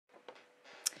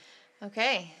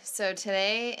Okay, so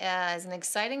today is an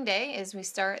exciting day as we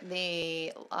start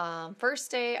the first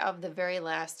day of the very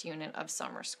last unit of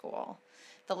summer school.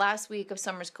 The last week of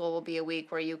summer school will be a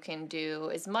week where you can do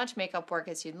as much makeup work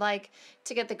as you'd like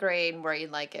to get the grade where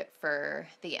you'd like it for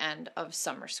the end of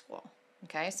summer school.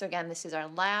 Okay, so again, this is our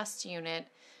last unit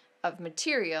of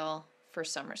material for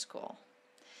summer school.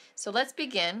 So let's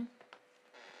begin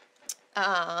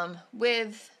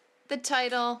with the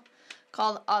title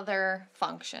called Other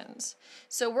Functions.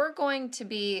 So we're going to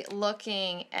be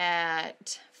looking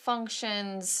at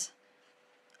functions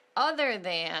other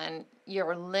than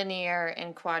your linear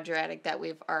and quadratic that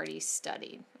we've already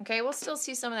studied. Okay, we'll still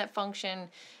see some of that function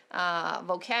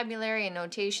vocabulary and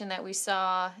notation that we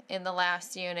saw in the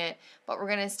last unit, but we're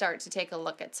going to start to take a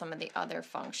look at some of the other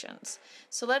functions.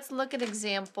 So let's look at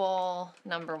example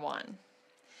number 1. It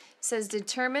says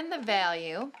determine the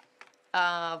value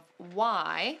of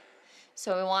y.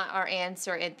 So we want our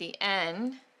answer at the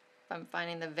end, if I'm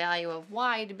finding the value of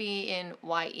y, to be in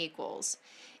y equals.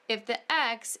 If the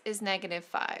x is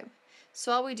 -5,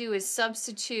 so all we do is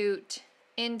substitute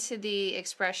into the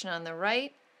expression on the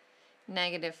right,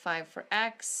 -5 for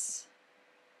x.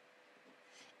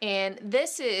 And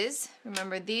this is,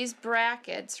 remember, these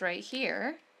brackets right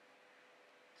here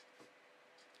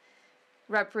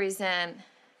represent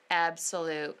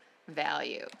absolute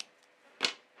value.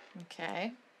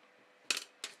 Okay.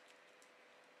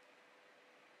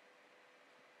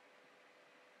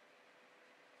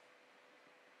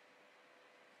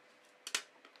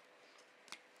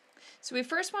 So we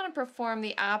first want to perform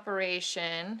the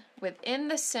operation within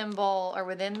the symbol or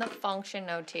within the function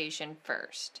notation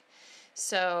first.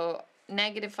 So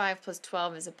 -5 plus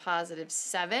 12 is a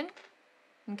 +7.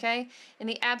 Okay? And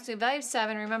the absolute value of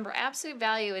 7, remember, absolute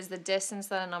value is the distance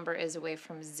that a number is away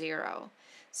from 0.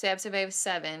 So absolute value of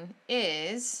 7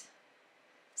 is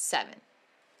 7.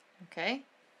 Okay?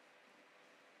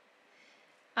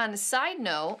 On a side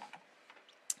note,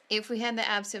 if we had the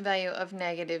absolute value of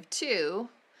 -2,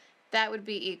 that would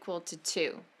be equal to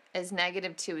 2, as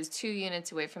 -2 is 2 units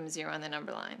away from 0 on the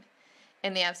number line.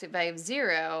 And the absolute value of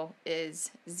 0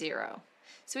 is 0.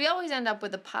 So we always end up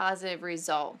with a positive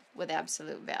result with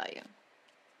absolute value.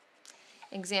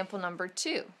 Example number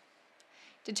 2.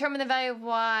 Determine the value of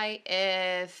y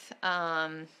if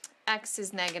x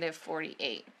is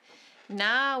 -48.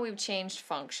 Now we've changed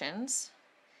functions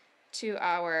to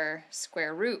our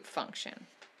square root function.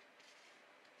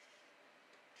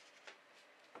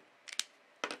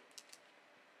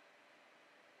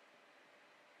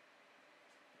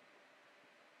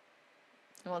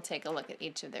 And we'll take a look at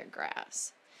each of their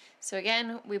graphs. So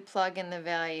again, we plug in the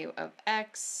value of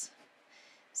x,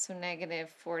 so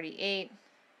 -48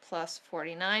 plus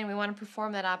 49. We want to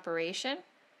perform that operation.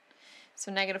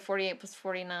 So -48 plus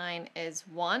 49 is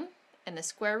 1, and the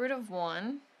square root of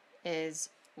 1 is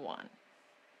 1.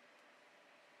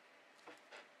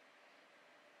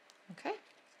 Okay,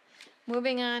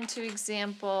 moving on to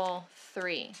example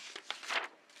 3.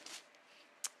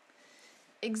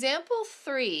 Example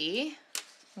 3,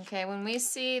 okay, when we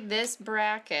see this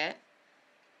bracket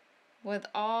with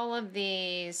all of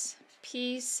these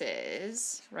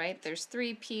pieces, right, there's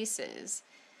 3 pieces,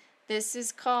 this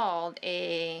is called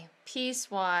a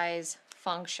piecewise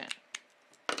function.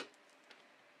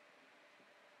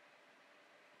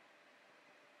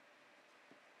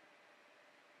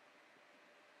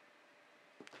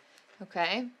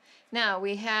 Okay, now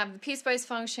we have the piecewise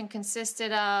function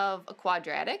consisted of a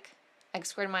quadratic. X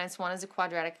squared minus 1 is a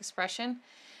quadratic expression.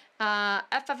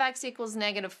 F of x equals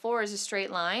 -4 is a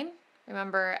straight line.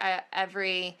 Remember,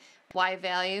 every y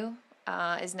value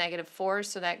is -4,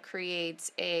 so that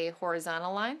creates a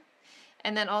horizontal line.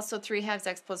 And then also 3/2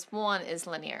 x plus 1 is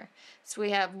linear. So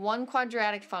we have 1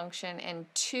 quadratic function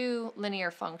and 2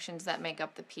 linear functions that make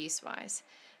up the piecewise.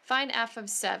 Find f of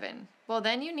 7. Well,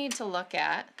 then you need to look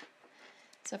at,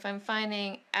 so if I'm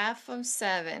finding f of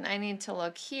 7, I need to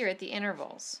look here at the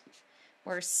intervals,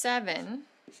 where 7,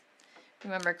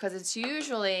 remember, because it's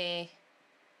usually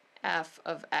f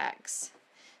of x.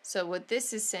 So what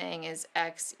this is saying is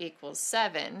x equals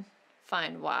 7,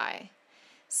 find y.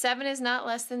 7 is not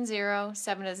less than 0,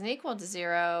 7 isn't equal to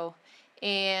 0,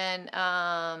 and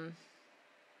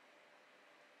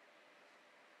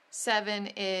 7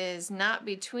 is not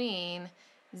between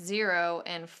 0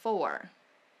 and 4.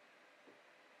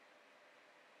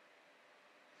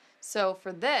 So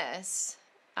for this,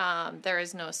 there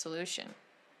is no solution.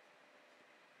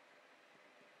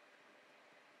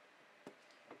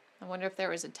 I wonder if there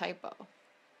was a typo.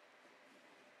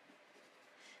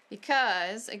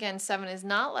 Because, again, 7 is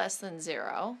not less than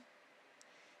 0,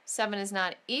 7 is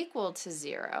not equal to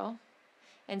 0,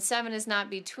 and 7 is not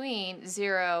between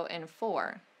 0 and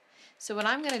 4. So what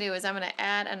I'm going to do is I'm going to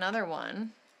add another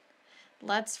one.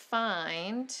 Let's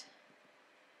find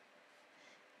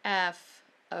f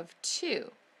of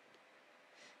 2.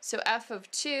 So f of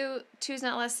 2, 2 is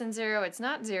not less than 0, it's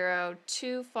not 0,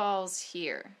 2 falls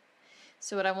here.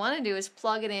 So what I want to do is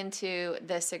plug it into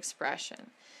this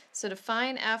expression. So to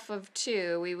find f of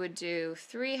 2, we would do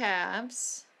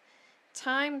 3/2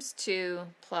 times 2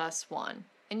 plus 1.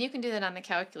 And you can do that on the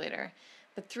calculator.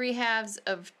 But 3/2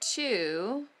 of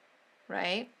 2,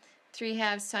 right?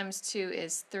 3/2 times 2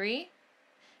 is 3,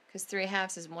 because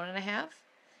 3/2 is 1.5.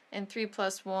 And 3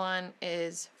 plus 1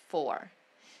 is 4.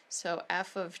 So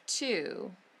f of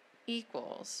 2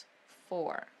 equals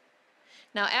 4.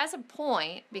 Now as a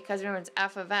point, because remember it's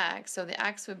f of x, so the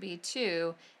x would be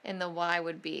 2 and the y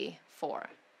would be 4.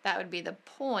 That would be the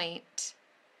point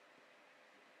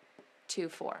 2,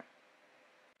 4.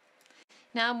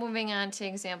 Now moving on to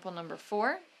example number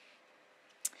 4.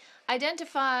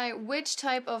 Identify which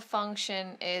type of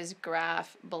function is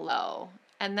graph below.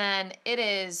 And then it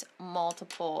is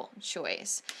multiple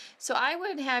choice. So I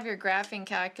would have your graphing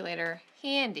calculator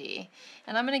handy,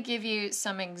 and I'm going to give you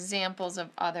some examples of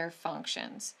other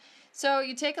functions. So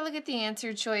you take a look at the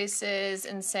answer choices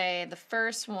and say the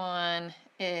first one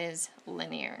is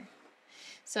linear.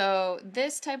 So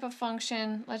this type of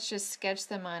function, let's just sketch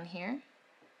them on here,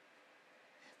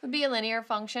 would be a linear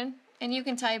function, and you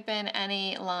can type in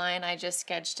any line, I just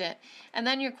sketched it, and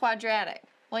then your quadratic.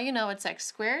 Well, you know it's x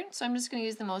squared, so I'm just going to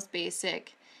use the most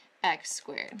basic x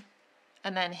squared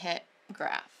and then hit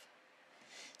graph.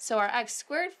 So our x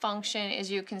squared function,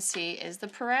 as you can see, is the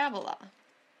parabola,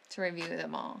 to review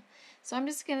them all. So I'm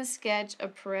just going to sketch a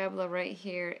parabola right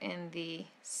here in the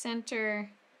center.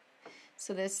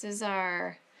 So this is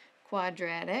our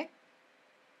quadratic.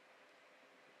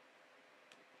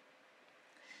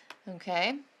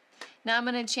 Okay. Now I'm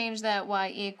going to change that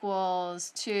y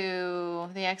equals to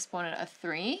the exponent of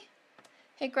 3.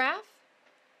 Hit graph.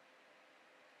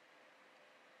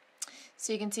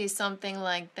 So you can see something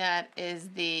like that is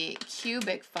the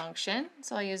cubic function.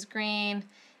 So I'll use green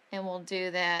and we'll do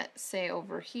that, say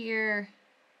over here.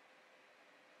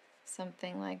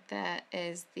 Something like that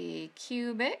is the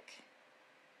cubic.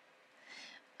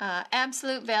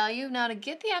 Absolute value. Now to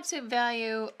get the absolute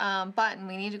value button,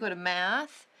 we need to go to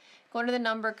math. Go to the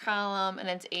number column and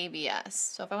it's ABS.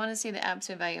 So if I want to see the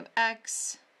absolute value of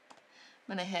x,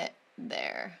 I'm going to hit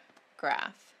there,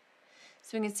 graph.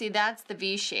 So we can see that's the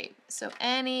V shape. So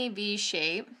any V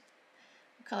shape,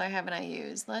 what color haven't I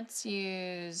used? Let's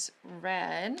use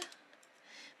red,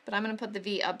 but I'm going to put the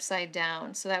V upside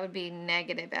down. So that would be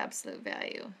negative absolute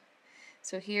value.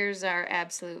 So here's our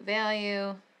absolute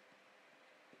value.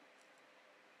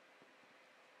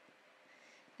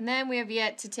 And then we have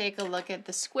yet to take a look at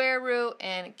the square root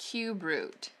and cube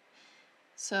root.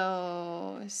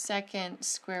 So second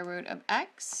square root of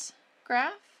x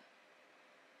graph.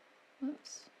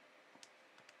 Oops.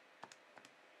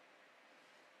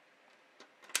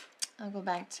 I'll go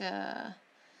back to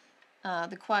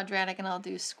the quadratic and I'll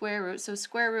do square root. So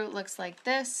square root looks like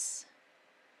this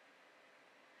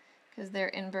because they're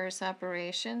inverse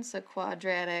operations. So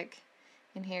quadratic,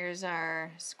 and here's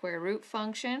our square root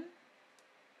function.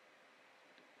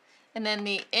 And then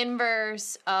the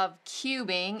inverse of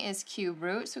cubing is cube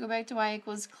root. So go back to y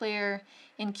equals clear.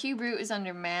 And cube root is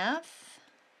under math.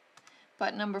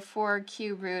 But number 4,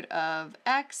 cube root of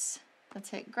x.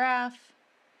 Let's hit graph.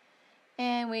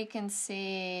 And we can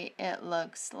see it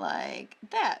looks like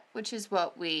that, which is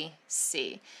what we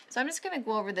see. So I'm just going to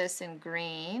go over this in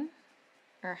green,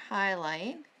 or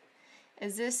highlight,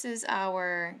 as this is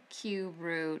our cube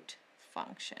root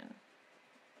function.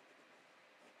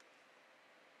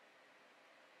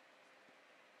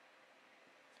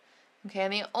 Okay,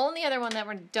 and the only other one that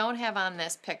we don't have on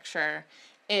this picture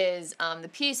is the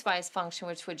piecewise function,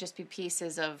 which would just be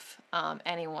pieces of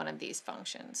any one of these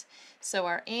functions. So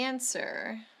our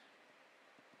answer,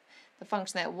 the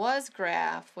function that was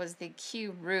graph, was the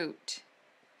cube root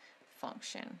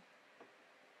function.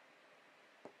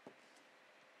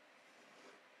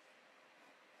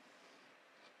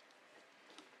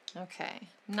 Okay,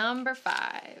 number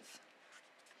 5.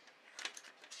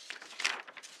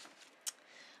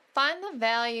 Find the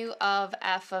value of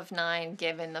f of 9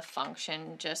 given the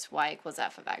function just y equals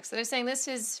f of x. So they're saying this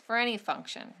is for any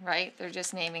function, right? They're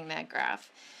just naming that graph.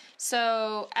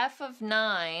 So f of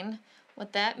 9,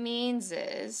 what that means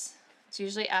is, it's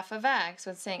usually f of x,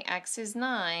 so it's saying x is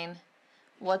 9,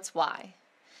 what's y?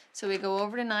 So we go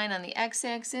over to 9 on the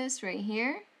x-axis right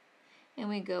here, and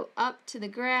we go up to the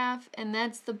graph, and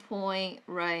that's the point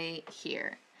right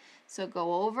here. So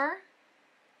go over,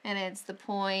 and it's the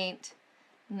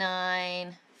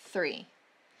 0.93.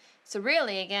 So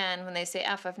really, again, when they say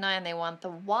f of 9, they want the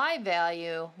y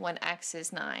value when x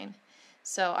is 9.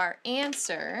 So our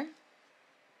answer,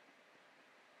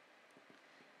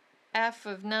 f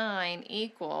of 9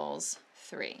 equals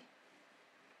 3.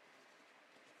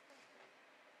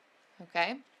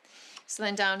 Okay? So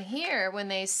then down here, when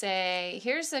they say,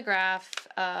 here's the graph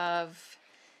of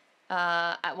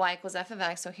at y equals f of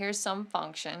x, so here's some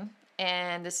function,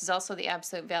 and this is also the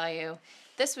absolute value.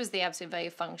 This was the absolute value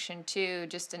function too,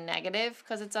 just a negative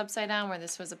because it's upside down, where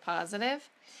this was a positive.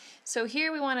 So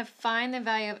here we want to find the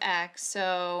value of x,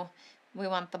 so we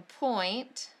want the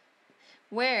point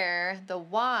where the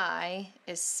y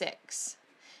is 6.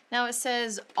 Now it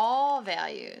says all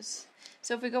values.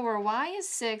 So if we go where y is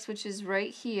 6, which is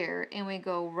right here, and we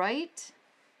go right,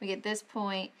 we get this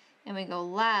point, and we go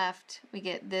left, we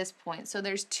get this point. So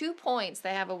there's 2 points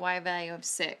that have a y value of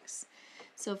 6.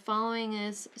 So following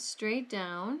this straight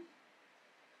down,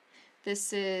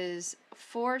 this is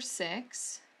 4,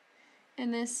 6,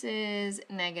 and this is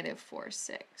negative 4,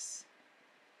 6.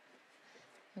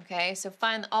 Okay, so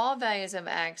find all values of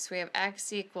x. We have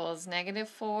x equals negative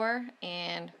 4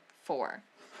 and 4.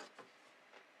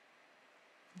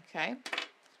 Okay,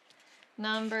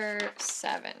 number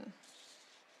 7.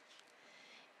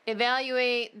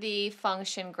 Evaluate the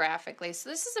function graphically. So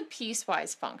this is a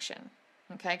piecewise function,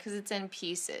 okay, because it's in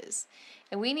pieces.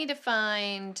 And we need to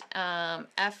find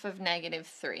f of negative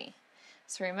 3.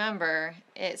 So remember,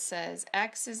 it says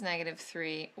x is negative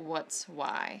 3, what's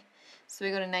y? So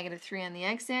we go to negative 3 on the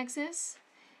x-axis,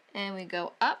 and we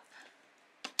go up.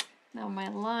 Now my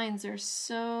lines are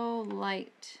so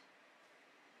light.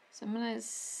 So I'm going to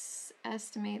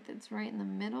estimate that's right in the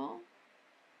middle.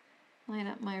 Line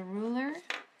up my ruler.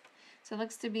 So it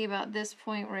looks to be about this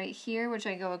point right here, which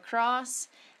I go across,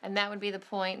 and that would be the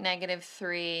point negative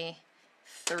 3,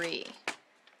 3.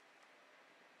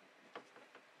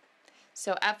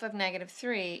 So f of negative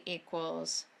 3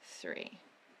 equals 3.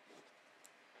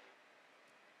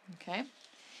 Okay.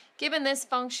 Given this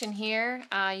function here,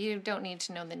 you don't need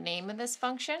to know the name of this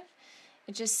function.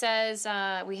 It just says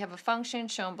we have a function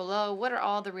shown below. What are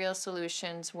all the real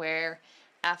solutions where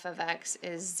f of x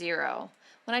is 0?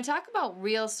 When I talk about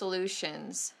real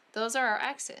solutions, those are our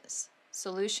x's.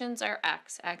 Solutions are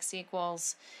x. X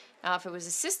equals, if it was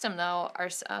a system though, our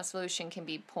solution can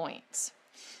be points.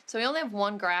 So we only have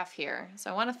one graph here.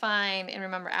 So I want to find, and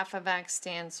remember f of x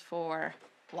stands for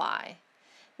y.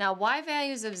 Now y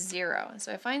values of 0.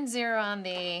 So I find 0 on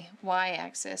the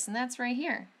y-axis, and that's right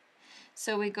here.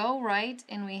 So we go right,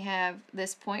 and we have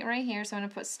this point right here, so I'm going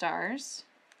to put stars.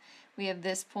 We have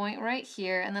this point right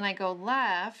here, and then I go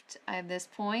left, I have this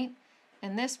point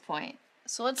and this point.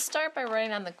 So let's start by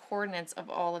writing down the coordinates of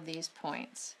all of these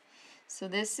points. So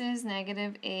this is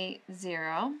negative 8,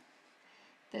 0.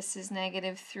 This is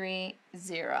negative 3,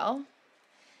 0.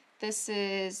 This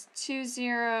is 2,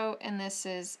 0, and this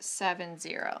is 7,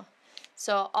 0.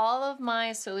 So all of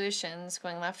my solutions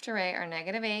going left to right are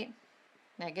negative 8,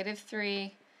 negative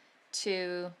 3,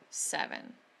 2,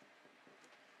 7.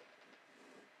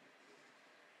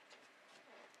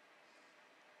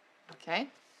 Okay,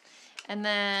 and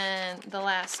then the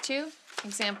last two,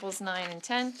 examples 9 and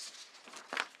 10.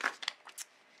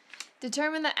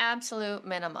 Determine the absolute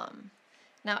minimum.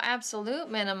 Now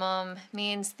absolute minimum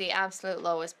means the absolute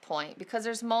lowest point because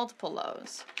there's multiple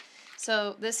lows.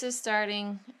 So this is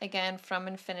starting again from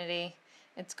infinity.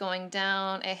 It's going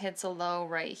down, it hits a low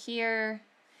right here,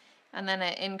 and then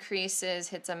it increases,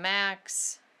 hits a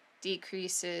max,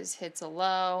 decreases, hits a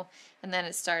low, and then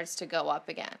it starts to go up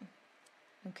again.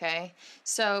 Okay,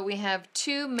 so we have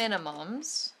two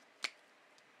minimums,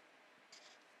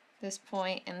 this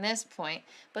point and this point,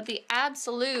 but the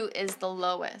absolute is the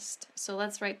lowest. So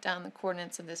let's write down the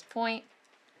coordinates of this point.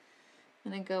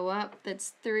 I'm going to go up,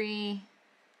 that's 3,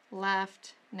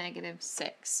 left, negative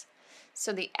 6.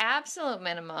 So the absolute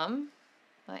minimum,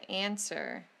 my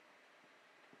answer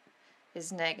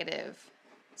is negative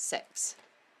 6.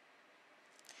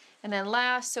 And then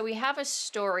last, so we have a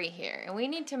story here, and we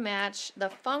need to match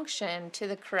the function to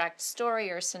the correct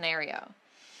story or scenario.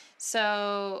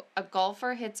 So a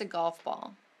golfer hits a golf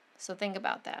ball. So think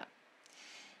about that.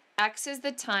 X is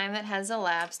the time that has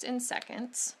elapsed in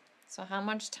seconds. So how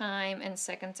much time in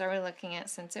seconds are we looking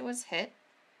at since it was hit?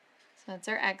 So that's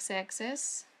our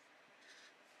x-axis.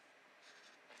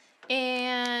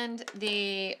 And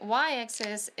the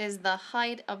y-axis is the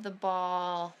height of the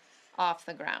ball off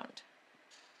the ground.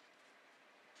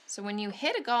 So when you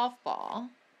hit a golf ball,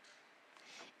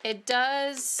 it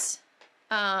does,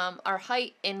 our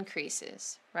height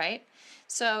increases, right?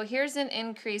 So here's an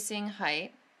increasing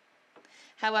height.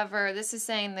 However, this is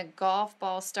saying the golf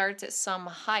ball starts at some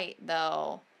height,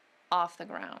 though, off the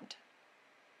ground.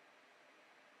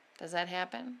 Does that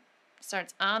happen? It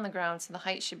starts on the ground, so the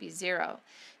height should be 0.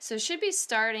 So it should be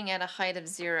starting at a height of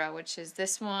 0, which is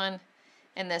this one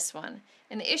and this one.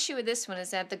 And the issue with this one is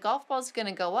that the golf ball is going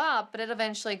to go up, but it'll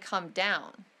eventually come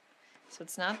down. So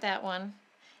it's not that one.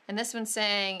 And this one's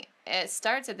saying it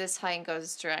starts at this height and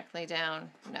goes directly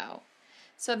down. No.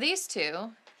 So these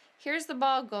two, here's the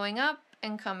ball going up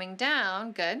and coming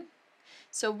down. Good.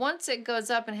 So once it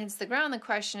goes up and hits the ground, the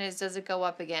question is, does it go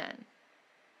up again?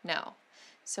 No.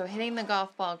 So hitting the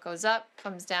golf ball goes up,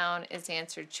 comes down is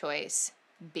answer choice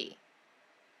B.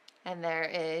 And there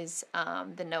is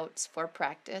the notes for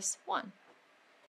practice 1.